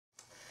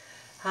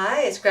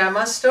Hi, it's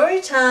Grandma's story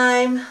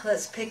time.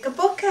 Let's pick a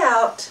book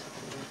out.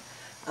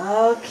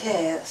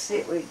 Okay, let's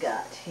see what we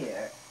got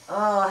here.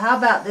 Oh, how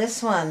about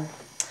this one?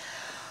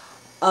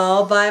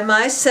 All by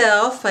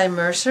Myself by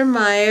Mercer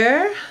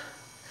Meyer.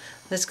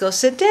 Let's go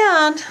sit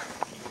down.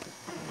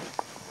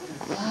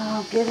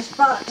 Oh, get a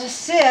spot to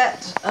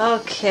sit.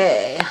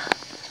 Okay.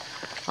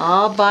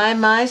 All by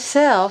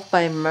Myself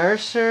by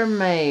Mercer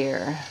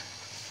Meyer.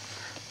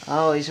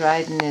 Oh, he's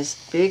riding his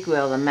big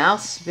wheel. The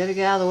mouse, better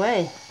get out of the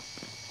way.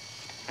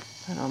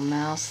 Little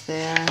mouse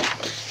there.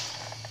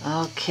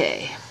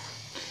 Okay.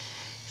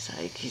 So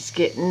he's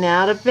getting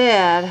out of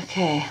bed.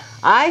 Okay.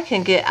 I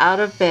can get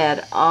out of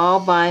bed all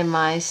by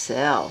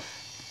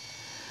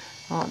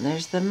myself. Oh, and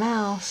there's the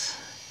mouse.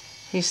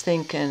 He's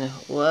thinking,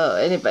 whoa,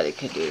 anybody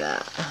could do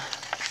that.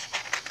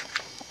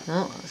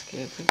 Oh, let's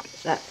get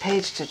that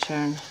page to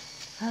turn.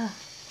 Ah.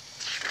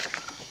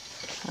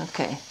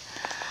 Okay.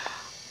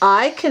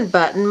 I can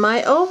button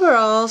my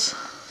overalls.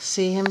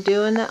 See him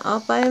doing that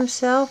all by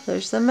himself?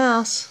 There's the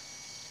mouse.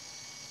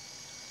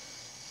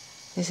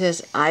 He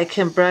says, I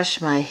can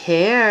brush my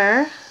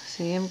hair.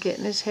 See him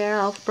getting his hair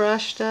all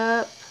brushed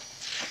up.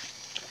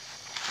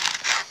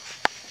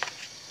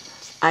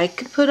 I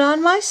can put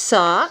on my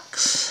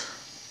socks.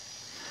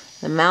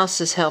 The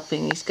mouse is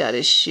helping. He's got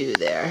his shoe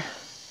there.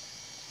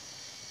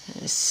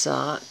 And his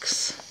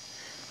socks.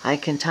 I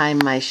can tie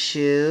my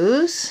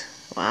shoes.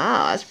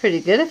 Wow, that's pretty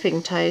good if he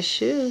can tie his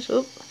shoes.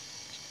 Oop.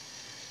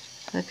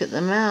 Look at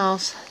the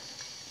mouse.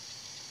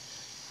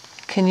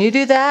 Can you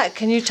do that?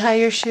 Can you tie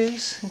your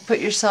shoes and put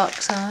your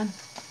socks on?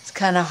 It's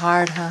kind of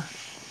hard, huh?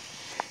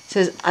 It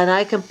says, and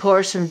I can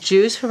pour some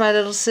juice for my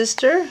little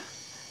sister.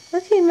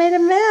 Look, he made a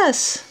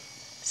mess.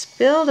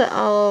 Spilled it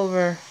all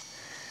over.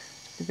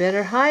 You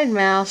better hide,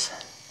 mouse.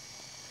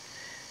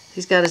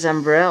 He's got his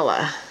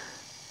umbrella.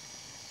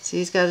 See,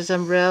 he's got his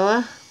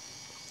umbrella.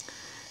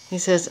 He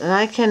says, and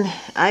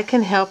I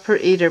can help her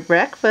eat her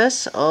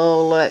breakfast.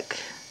 Oh, look.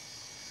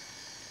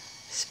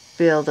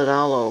 Spilled it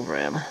all over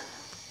him.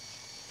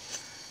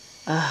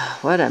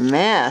 What a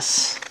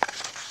mess.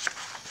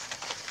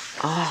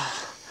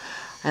 Oh,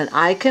 and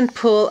I can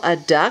pull a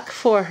duck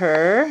for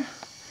her.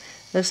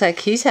 Looks like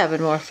he's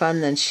having more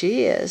fun than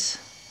she is.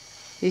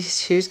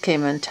 These shoes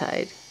came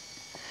untied.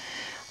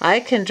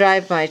 I can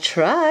drive my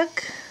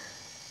truck.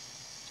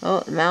 Oh,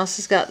 the mouse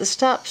has got the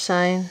stop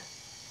sign.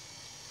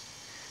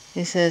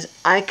 He says,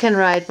 I can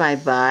ride my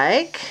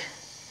bike.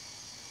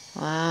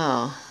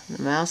 Wow,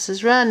 the mouse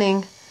is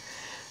running.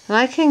 And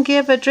I can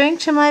give a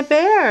drink to my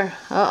bear.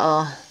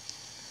 Uh-oh.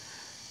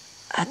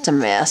 That's a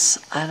mess.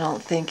 I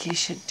don't think you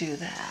should do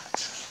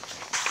that.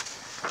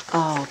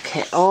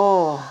 Okay.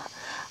 Oh,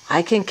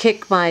 I can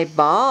kick my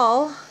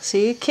ball.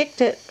 See, you kicked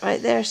it right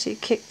there. So you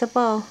kicked the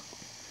ball.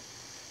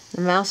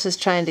 The mouse is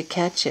trying to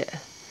catch it.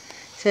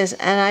 It says,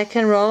 and I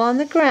can roll on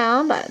the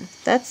ground.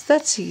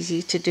 That's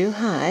easy to do,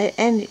 huh?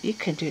 And you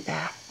can do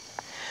that.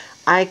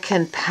 I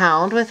can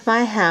pound with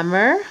my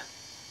hammer.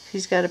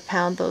 She's got to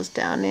pound those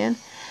down in.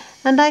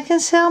 And I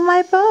can sail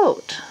my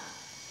boat.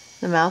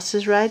 The mouse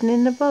is riding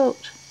in the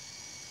boat.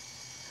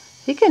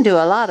 He can do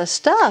a lot of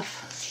stuff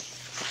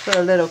for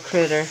a little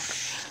critter.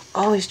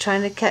 Oh, he's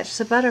trying to catch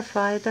the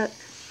butterfly. Look.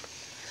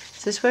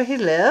 Is this where he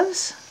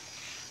lives?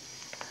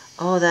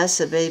 Oh, that's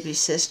the baby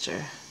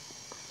sister.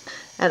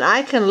 And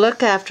I can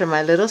look after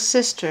my little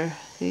sister.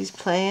 He's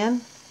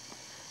playing.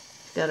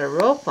 He's got a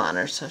rope on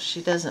her so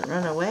she doesn't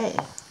run away.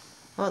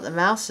 Oh, the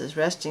mouse is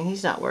resting.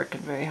 He's not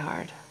working very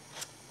hard.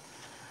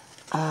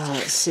 Oh,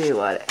 let's see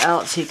what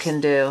else he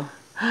can do.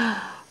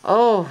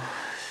 Oh,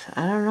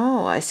 I don't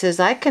know. I says,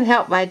 I can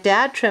help my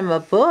dad trim a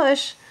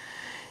bush.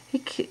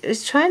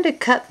 He's trying to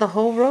cut the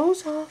whole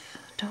rows off.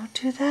 Don't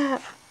do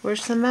that.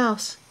 Where's the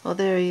mouse? Oh,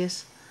 there he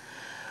is.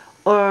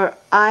 Or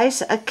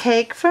ice a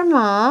cake for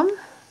Mom.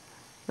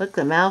 Look,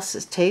 the mouse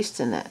is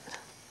tasting it.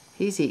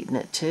 He's eating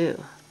it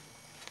too.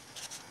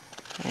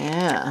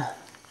 Yeah.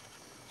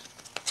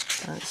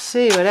 Let's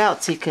see what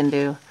else he can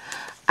do.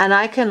 And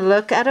I can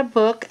look at a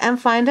book and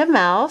find a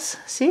mouse.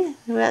 See,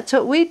 that's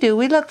what we do.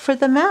 We look for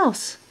the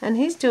mouse. And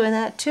he's doing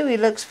that too. He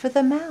looks for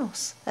the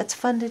mouse. That's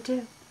fun to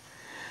do.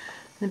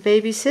 The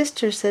baby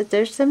sister said,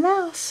 there's the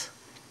mouse.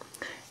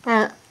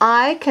 And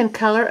I can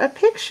color a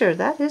picture.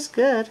 That is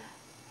good.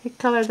 He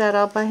colored that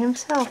all by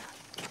himself.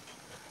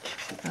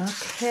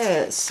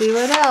 Okay, let's see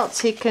what else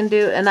he can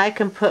do. And I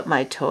can put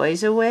my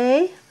toys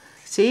away.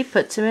 See, he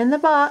puts them in the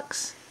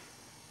box.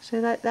 See,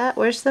 like that.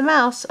 Where's the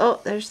mouse? Oh,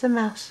 there's the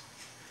mouse.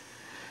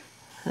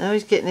 Now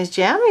he's getting his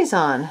jammies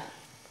on.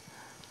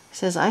 He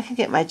says, I can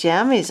get my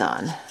jammies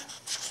on.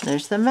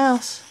 There's the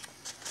mouse.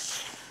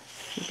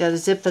 You gotta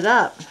zip it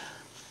up.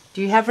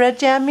 Do you have red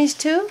jammies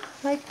too,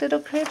 like little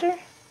critter?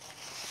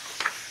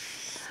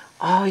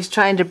 Oh, he's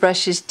trying to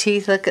brush his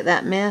teeth. Look at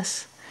that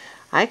mess.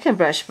 I can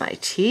brush my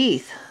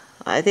teeth.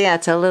 I think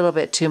that's a little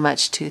bit too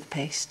much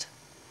toothpaste.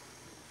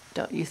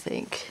 Don't you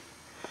think?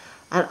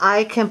 And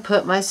I can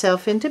put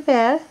myself into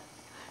bed.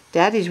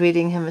 Daddy's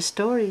reading him a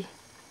story.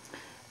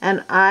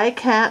 And I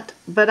can't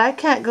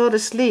go to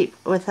sleep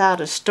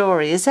without a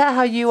story. Is that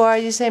how you are?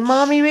 You say,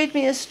 Mommy, read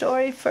me a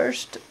story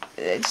first.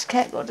 I just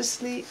can't go to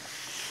sleep.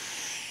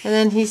 And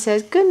then he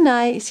says, good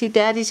night. See,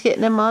 Daddy's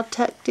getting him all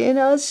tucked in,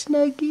 all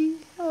snuggy.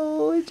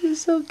 Oh, it's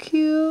just so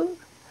cute.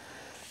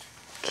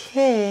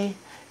 Okay.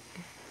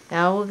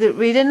 Now we'll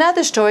read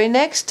another story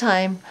next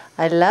time.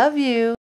 I love you.